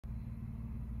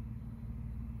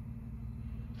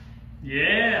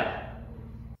Yeah.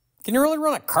 Can you really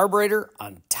run a carburetor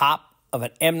on top of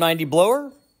an M90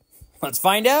 blower? Let's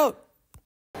find out.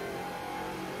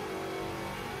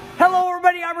 Hello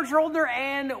everybody, I'm Rich Holder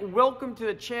and welcome to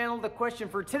the channel. The question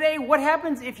for today, what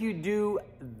happens if you do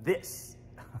this?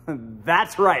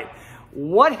 That's right.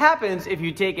 What happens if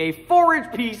you take a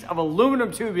 4-inch piece of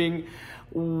aluminum tubing,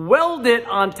 weld it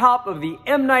on top of the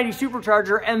M90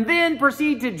 supercharger, and then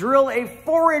proceed to drill a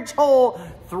 4-inch hole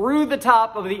through the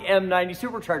top of the M90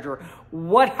 supercharger?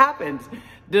 What happens?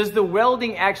 Does the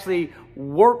welding actually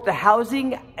warp the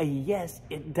housing? Yes,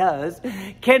 it does.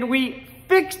 Can we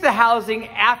fix the housing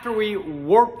after we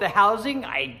warp the housing?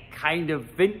 I kind of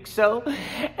think so.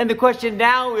 And the question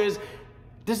now is,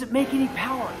 does it make any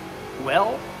power?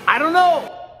 Well, I don't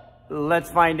know.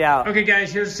 Let's find out. Okay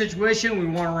guys, here's the situation. We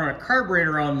want to run a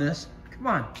carburetor on this. Come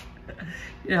on.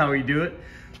 You know how we do it.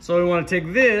 So we want to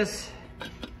take this,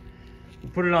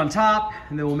 we'll put it on top,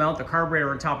 and then we'll mount the carburetor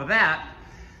on top of that.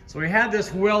 So we had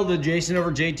this welded. Jason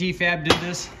over JT Fab did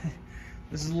this.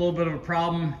 This is a little bit of a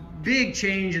problem. Big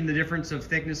change in the difference of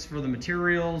thickness for the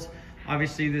materials.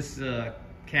 Obviously this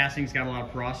casting's got a lot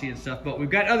of porosity and stuff, but we've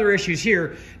got other issues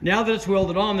here. Now that it's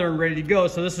welded on there and ready to go,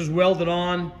 so this is welded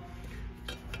on.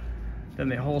 Then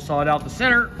they hole saw it out the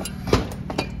center.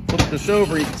 Flip this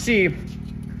over, you can see.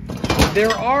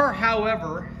 There are,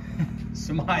 however,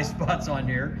 some high spots on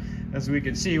here. As we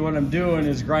can see, what I'm doing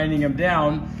is grinding them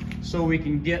down so we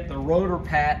can get the rotor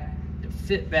pat to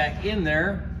fit back in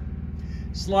there,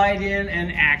 slide in,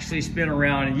 and actually spin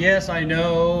around. And yes, I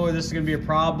know this is gonna be a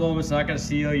problem. It's not gonna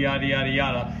seal, yada, yada,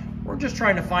 yada. We're just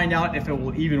trying to find out if it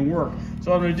will even work.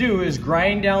 So what I'm gonna do is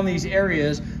grind down these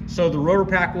areas so the rotor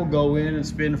pack will go in and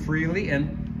spin freely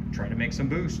and try to make some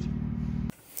boost.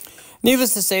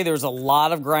 Needless to say, there's a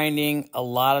lot of grinding, a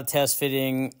lot of test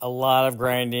fitting, a lot of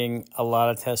grinding, a lot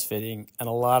of test fitting, and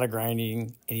a lot of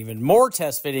grinding, and even more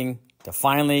test fitting to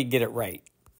finally get it right.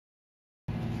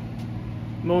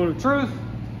 Moment of truth.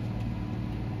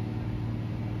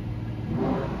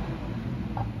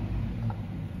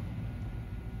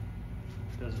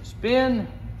 Does it spin?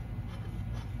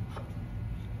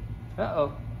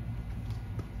 Uh-oh.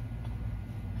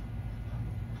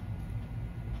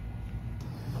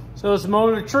 So it's a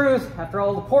moment of truth. After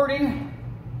all the porting,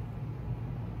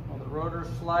 all the rotors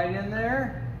slide in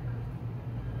there.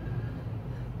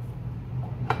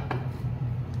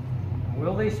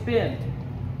 Will they spin?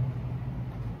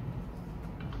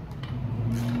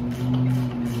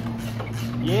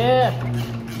 Yeah,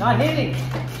 not hitting.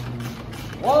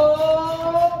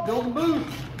 Whoa, building boost,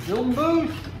 building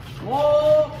boost.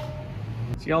 Whoa.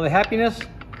 See all the happiness?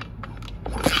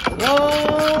 Whoa,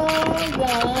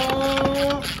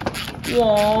 whoa,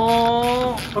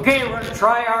 whoa. Okay, we're gonna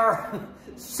try our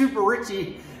Super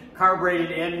Richie carbureted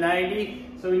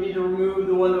M90. So we need to remove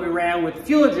the one that we ran with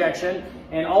fuel injection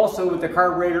and also with the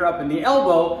carburetor up in the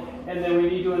elbow. And then we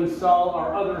need to install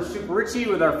our other Super Richie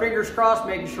with our fingers crossed,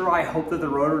 making sure, I hope that the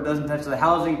rotor doesn't touch the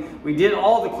housing. We did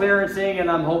all the clearancing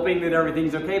and I'm hoping that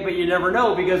everything's okay, but you never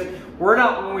know because we're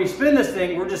not, when we spin this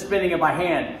thing, we're just spinning it by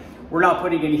hand. We're not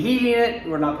putting any heat in it.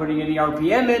 We're not putting any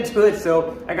RPM into it.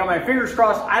 So I got my fingers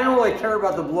crossed. I don't really care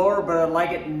about the blower, but I'd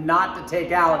like it not to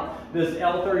take out this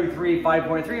L33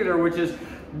 5.3 liter, which is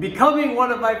becoming one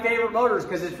of my favorite motors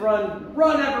because it's run after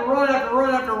run after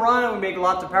run after run, and we make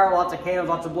lots of power, lots of cams,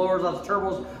 lots of blowers, lots of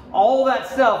turbos, all that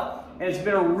stuff. And it's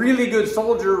been a really good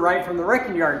soldier right from the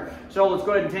wrecking yard. So let's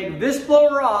go ahead and take this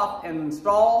blower off and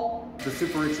install the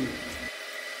Super Richie.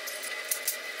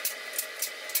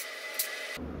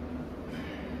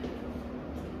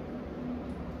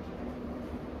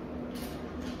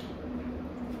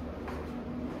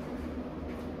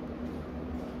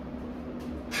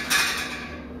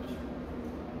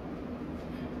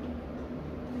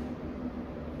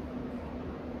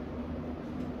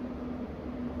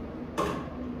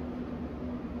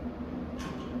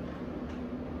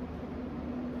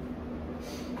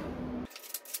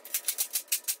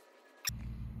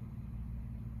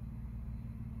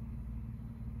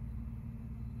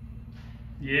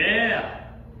 Yeah.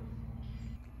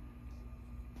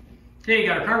 Okay,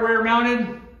 got our carburetor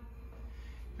mounted.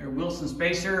 Our Wilson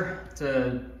spacer. It's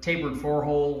a tapered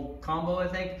 4-hole combo, I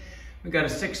think. We've got a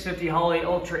 650 Holley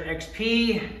Ultra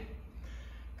XP.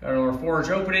 Got our 4-inch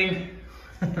opening.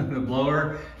 The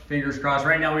blower. Fingers crossed.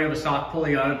 Right now we have a stock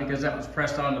pulley on it because that was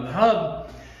pressed onto the hub.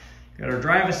 Got our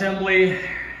drive assembly.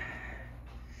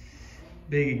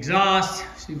 Big exhaust.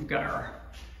 See, we've got our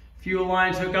fuel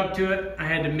lines hooked up to it. I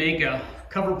had to make a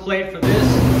cover plate for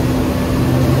this.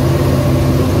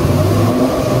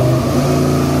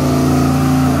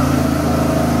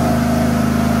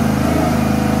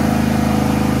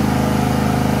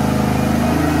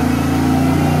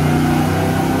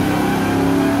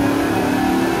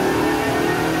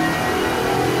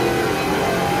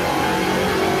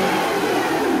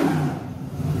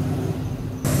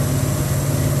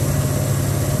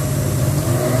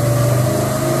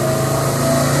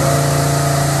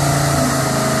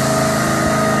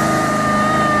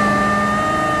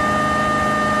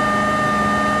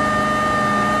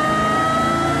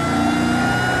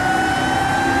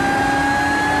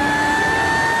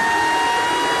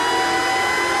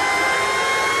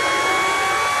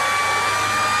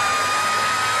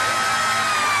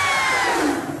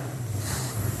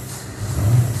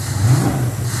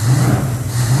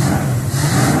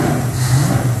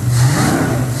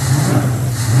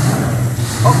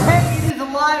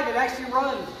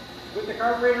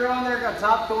 carburetor on there, got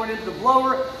top going into the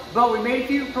blower, but we made a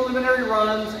few preliminary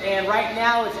runs, and right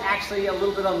now it's actually a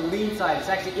little bit on the lean side. It's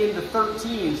actually in the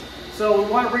 13s. So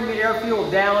we want to bring the air fuel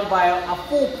down by a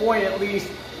full point at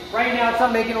least. Right now it's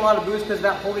not making a lot of boost because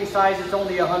that pulley size is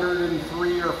only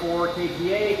 103 or 4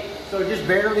 kPa. So just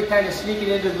barely kind of sneaking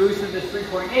into the boost of this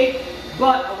 3.8.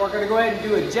 But we're going to go ahead and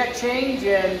do a jet change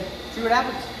and see what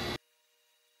happens.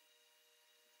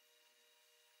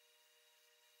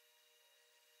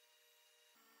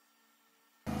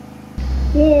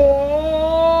 Whoa!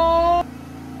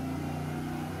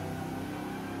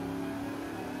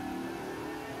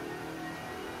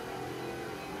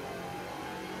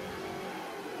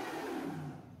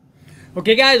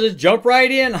 Okay guys, let's jump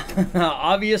right in.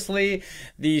 Obviously,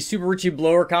 the Super Richie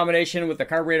blower combination with the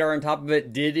carburetor on top of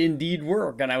it did indeed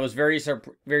work, and I was very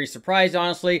surprised,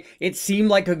 honestly. It seemed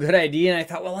like a good idea, and I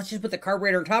thought, well, let's just put the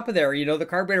carburetor on top of there. You know, the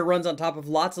carburetor runs on top of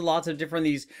lots and lots of different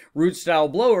these root style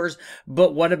blowers,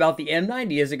 but what about the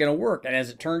M90? Is it going to work? And as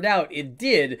it turned out, it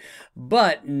did,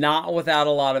 but not without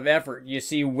a lot of effort. You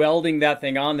see, welding that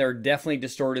thing on there definitely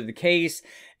distorted the case.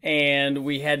 And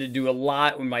we had to do a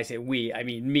lot, when I say we, I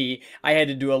mean me, I had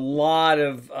to do a lot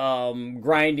of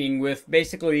grinding with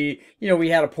basically, you know, we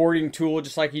had a porting tool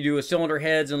just like you do with cylinder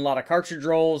heads and a lot of cartridge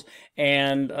rolls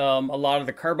and a lot of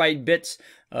the carbide bits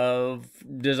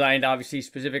designed obviously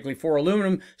specifically for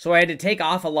aluminum. So I had to take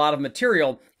off a lot of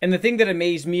material. And the thing that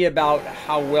amazed me about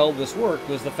how well this worked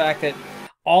was the fact that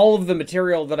all of the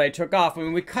material that I took off, I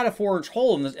mean, we cut a 4-inch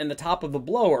hole in the top of the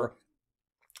blower.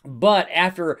 But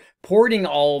after porting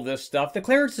all of this stuff, the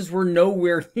clearances were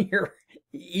nowhere near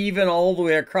even all the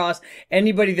way across.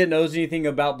 Anybody that knows anything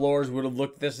about blowers would have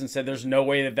looked at this and said, there's no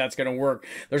way that that's going to work.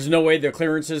 There's no way the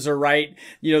clearances are right.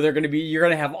 You know, you're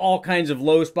going to have all kinds of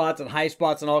low spots and high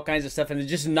spots and all kinds of stuff, and it's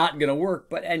just not going to work.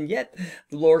 And yet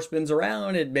the blower spins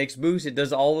around, it makes boost, it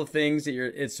does all the things that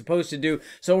it's supposed to do.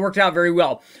 So it worked out very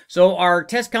well. So our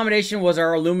test combination was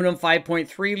our aluminum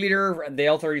 5.3 liter, the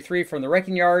L33 from the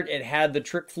wrecking yard. It had the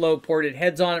Trick Flow ported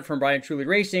heads on it from Brian Truly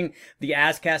Racing, the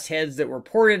ASCAS heads that were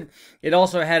ported. It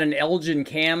also had an Elgin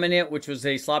cam in it, which was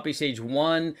a Sloppy Stage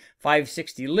 1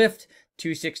 560 lift,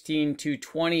 216,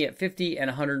 220 at 50, and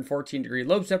 114 degree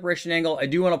lobe separation angle. I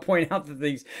do want to point out that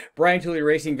these Brian Truly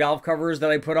Racing valve covers that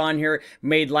I put on here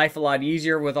made life a lot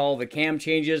easier with all the cam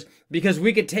changes, because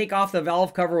we could take off the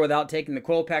valve cover without taking the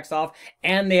coil packs off,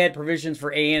 and they had provisions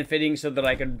for AN fitting so that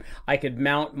I could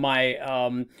mount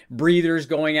my breathers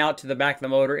going out to the back of the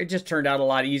motor. It just turned out a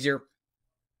lot easier.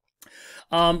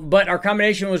 But our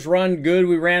combination was run good.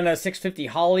 We ran a 650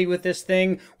 Holley with this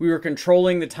thing. We were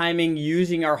controlling the timing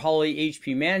using our Holley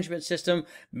HP management system.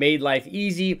 Made life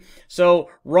easy. So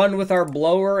run with our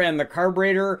blower and the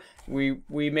carburetor, we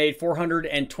made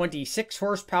 426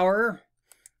 horsepower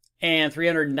and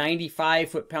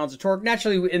 395 foot-pounds of torque.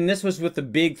 Naturally, and this was with the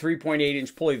big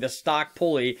 3.8-inch pulley, the stock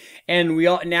pulley, and we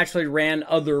naturally ran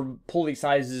other pulley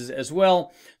sizes as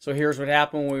well. So here's what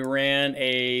happened when we ran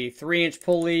a 3-inch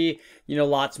pulley, you know,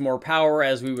 lots more power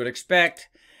as we would expect.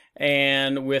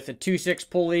 And with a 2.6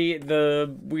 pulley,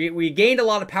 we gained a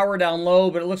lot of power down low,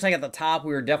 but it looks like at the top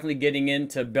we were definitely getting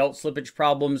into belt slippage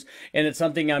problems, and it's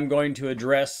something I'm going to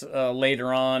address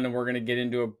later on, and we're going to get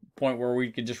into a point where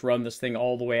we could just run this thing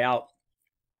all the way out.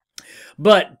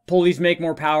 But pulleys make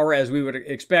more power as we would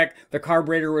expect. The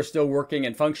carburetor was still working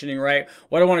and functioning right.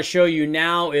 What I want to show you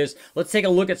now is, let's take a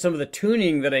look at some of the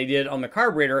tuning that I did on the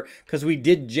carburetor, because we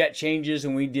did jet changes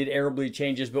and we did air bleed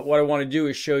changes. But what I want to do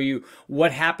is show you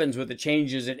what happens with the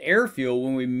changes in air fuel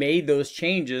when we made those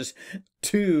changes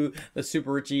to the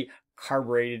Super Richie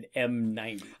carbureted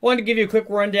M90. I wanted to give you a quick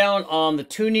rundown on the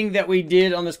tuning that we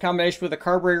did on this combination with the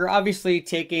carburetor. Obviously,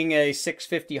 taking a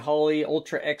 650 Holley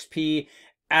Ultra XP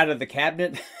out of the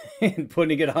cabinet and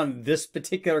putting it on this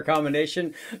particular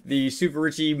combination, the Super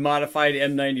Richie modified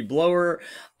M90 blower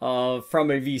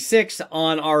from a V6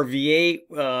 on our V8.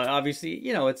 Obviously,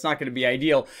 you know, it's not going to be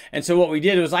ideal. And so what we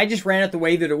did was I just ran it the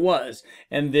way that it was.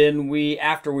 And then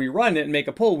after we run it and make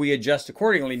a pull, we adjust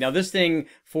accordingly. Now this thing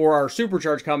for our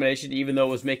supercharged combination, even though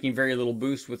it was making very little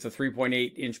boost with the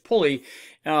 3.8-inch pulley,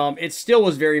 it still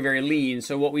was very, very lean.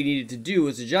 So what we needed to do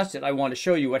was adjust it. I want to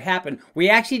show you what happened. We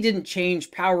actually didn't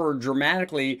change power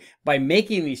dramatically by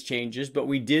making these changes, but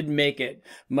we did make it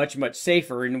much, much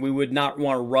safer, and we would not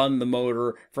want to run the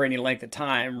motor for any length of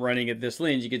time running at this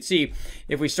lean. As you can see,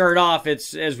 if we start off,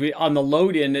 it's on the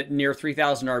load in at near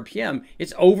 3,000 RPM,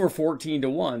 it's over 14 to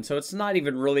 1. So it's not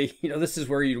even really, this is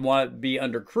where you'd want to be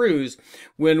under cruise.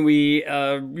 When we,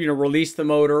 release the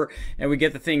motor and we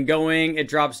get the thing going, it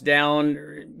drops down,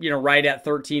 right at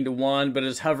 13 to 1, but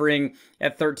is hovering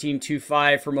at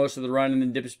 13.25 for most of the run and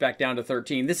then dips back down to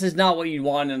 13. This is not what you'd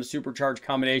want in a supercharged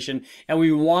combination, and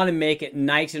we want to make it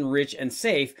nice and rich and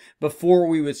safe before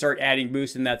we would start adding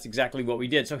boost, and that's exactly what we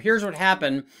did. So here's what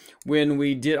happened when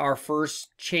we did our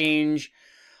first change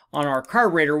on our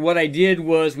carburetor. What I did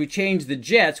was we changed the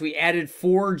jets. We added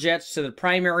 4 jets to the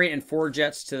primary and 4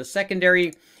 jets to the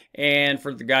secondary. And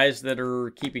for the guys that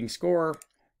are keeping score,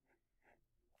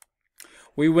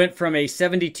 we went from a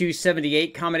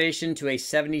 72-78 combination to a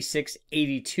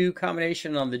 76-82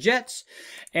 combination on the jets.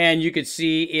 And you could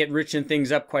see it richened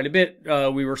things up quite a bit.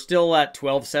 We were still at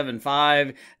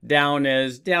 12.75, down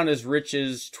as rich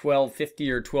as 12.50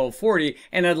 or 12.40.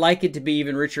 And I'd like it to be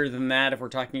even richer than that if we're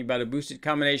talking about a boosted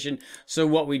combination. So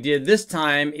what we did this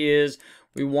time is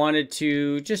we wanted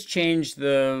to just change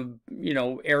the,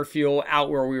 air fuel out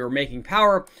where we were making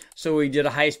power. So we did a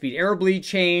high-speed air bleed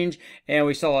change, and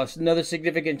we saw another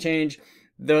significant change.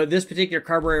 This particular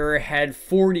carburetor had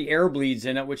 40 air bleeds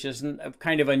in it, which is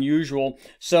kind of unusual.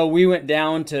 So we went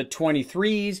down to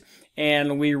 23s,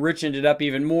 and we richened it up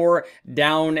even more,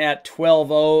 down at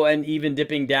 12.0 and even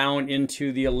dipping down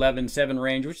into the 11.7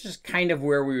 range, which is kind of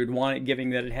where we would want it, given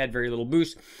that it had very little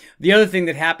boost. The other thing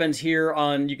that happens here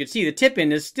you can see the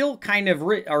tip-in is still kind of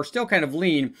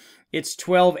lean. It's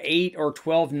 12.8 or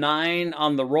 12.9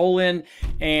 on the roll-in,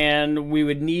 and we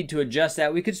would need to adjust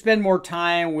that. We could spend more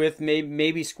time with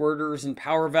maybe squirters and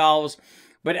power valves,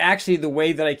 but actually the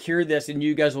way that I cured this, and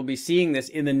you guys will be seeing this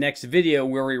in the next video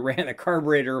where we ran a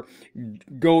carburetor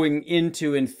going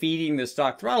into and feeding the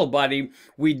stock throttle body,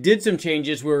 we did some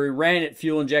changes where we ran it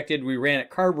fuel injected, we ran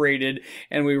it carbureted,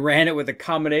 and we ran it with a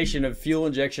combination of fuel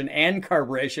injection and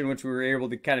carburation, which we were able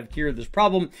to kind of cure this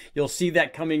problem. You'll see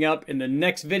that coming up in the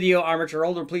next video. Armature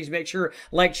Holder, please make sure,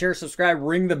 like, share, subscribe,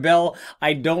 ring the bell.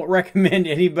 I don't recommend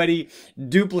anybody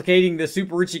duplicating the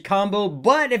Super Richie combo,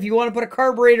 but if you want to put a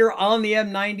carburetor on the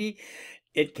M90,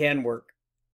 it can work.